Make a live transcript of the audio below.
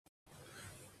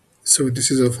So this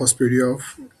is the first video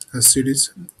of a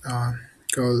series uh,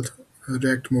 called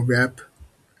React Movie App.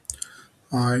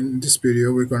 In this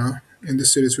video, in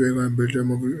this series we're gonna build a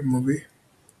movie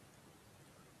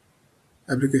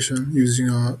application using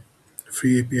a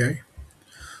free API.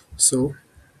 So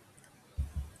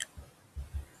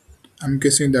I'm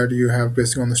guessing that you have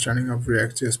basic understanding of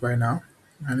React.js by now,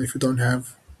 and if you don't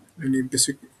have any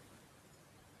basic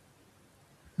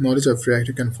knowledge of React,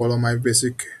 you can follow my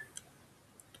basic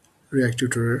React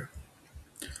tutorial.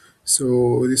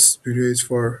 So this series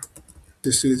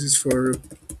is for a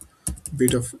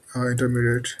bit of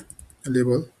intermediate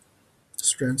level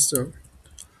students. So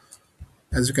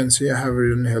as you can see, I have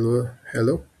written hello,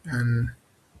 and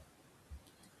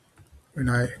when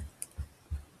I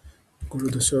go to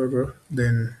the server,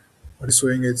 then what is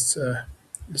showing is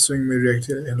it's showing me React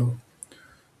hello.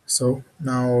 So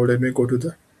now let me go to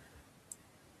the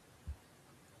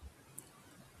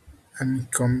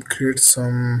and come create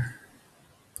some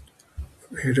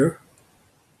header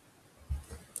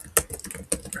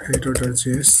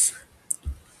header.js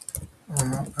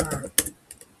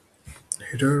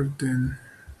header. Then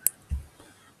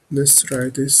let's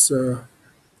write this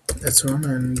h1,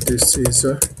 and this is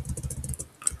a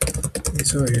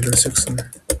header section.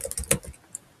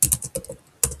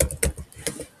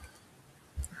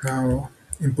 Now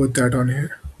import that on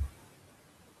here.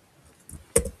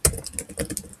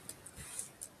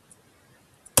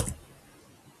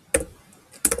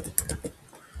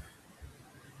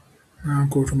 Now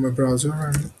go to my browser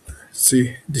and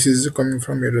see this is coming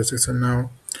from header section.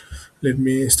 Now let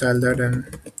me style that and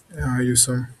use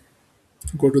some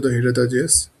go to the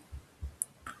header.js.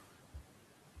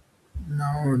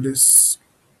 Now let's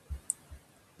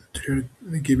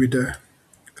give it a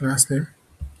class name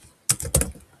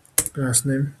class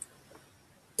name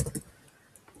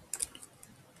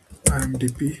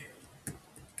imdp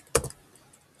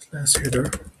slash header.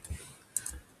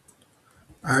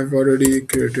 I've already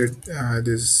created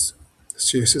this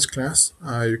css class.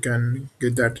 You can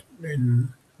get that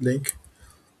in link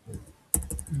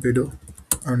below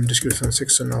on description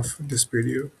section of this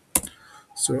video.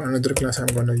 So another class I'm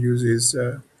gonna use is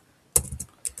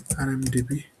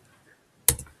rmdb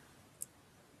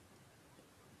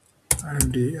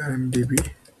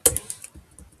rmdb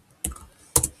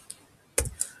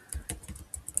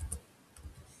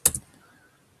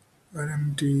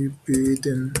rmdb,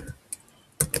 then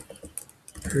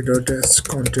header test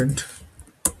content,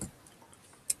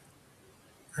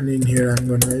 and in here I'm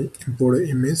gonna import an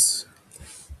image.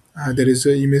 There is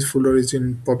a image folder is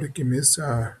in public image.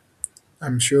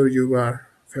 I'm sure you are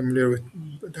familiar with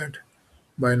that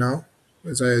by now,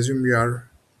 as I assume you are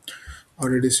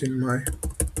already seen my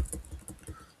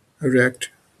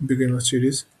React beginner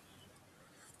series.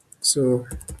 So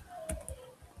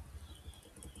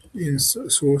in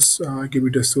source, give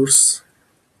it a source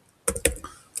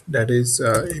that is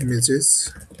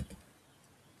images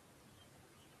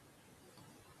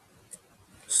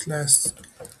slash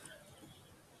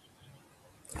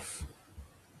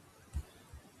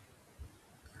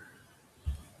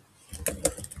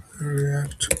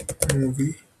React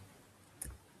movie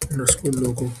underscore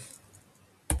logo.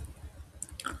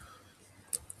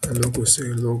 A logo, say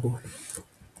logo,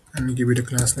 and give it a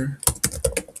class name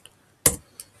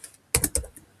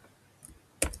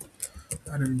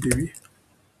rmdb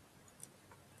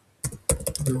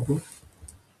logo,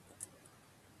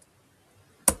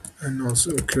 and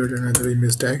also create another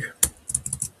image tag.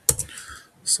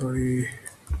 Sorry,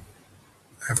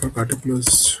 I forgot to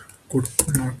close code,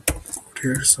 not code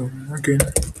here. So again,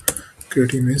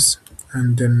 create image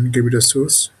and then give it a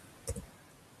source.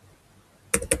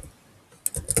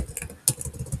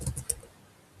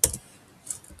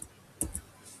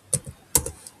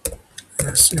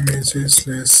 Yes, images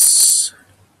slash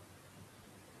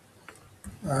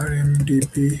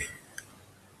rmdb.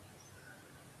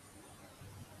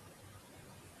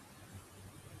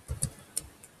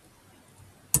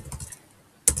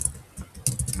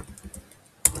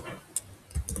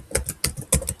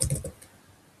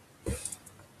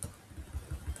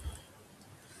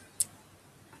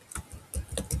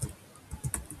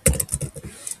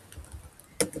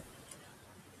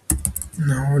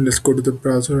 Now let's go to the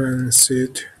browser and see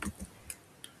it.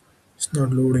 It's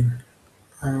not loading.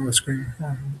 What's going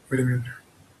on? Wait a minute.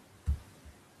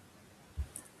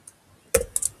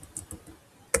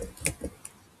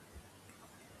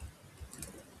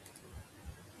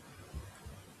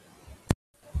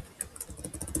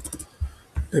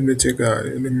 Let me check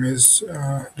image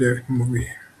React movie.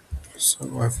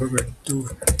 So I forgot to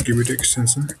give it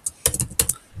extension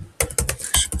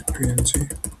png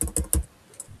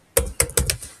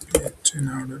So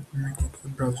now let me go to the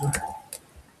browser.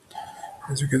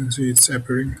 As you can see, it's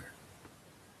appearing.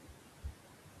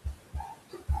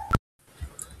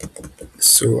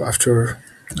 So after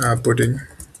putting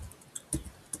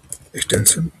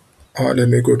extension, let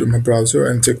me go to my browser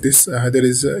and check this. There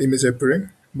is an image appearing,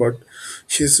 but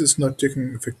she's just not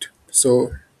taking effect.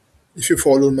 So if you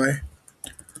follow my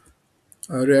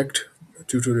React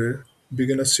tutorial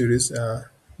beginner series,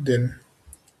 then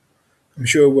I'm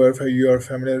sure you are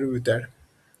familiar with that,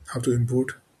 how to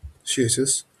import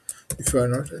CSS. If you are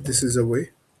not, this is a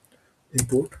way.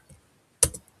 Import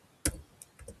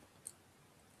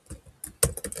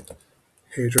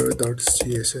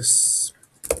header.css.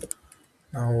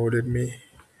 Now let me,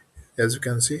 as you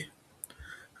can see,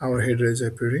 our header is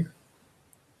appearing.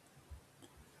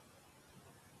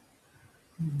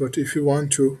 But if you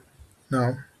want to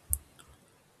now,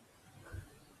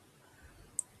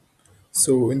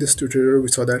 so in this tutorial we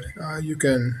saw that you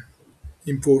can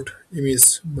import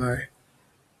image by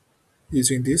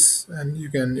using this, and you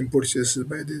can import CSS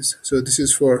by this. So this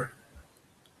is for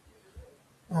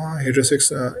header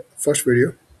 6 first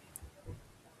video.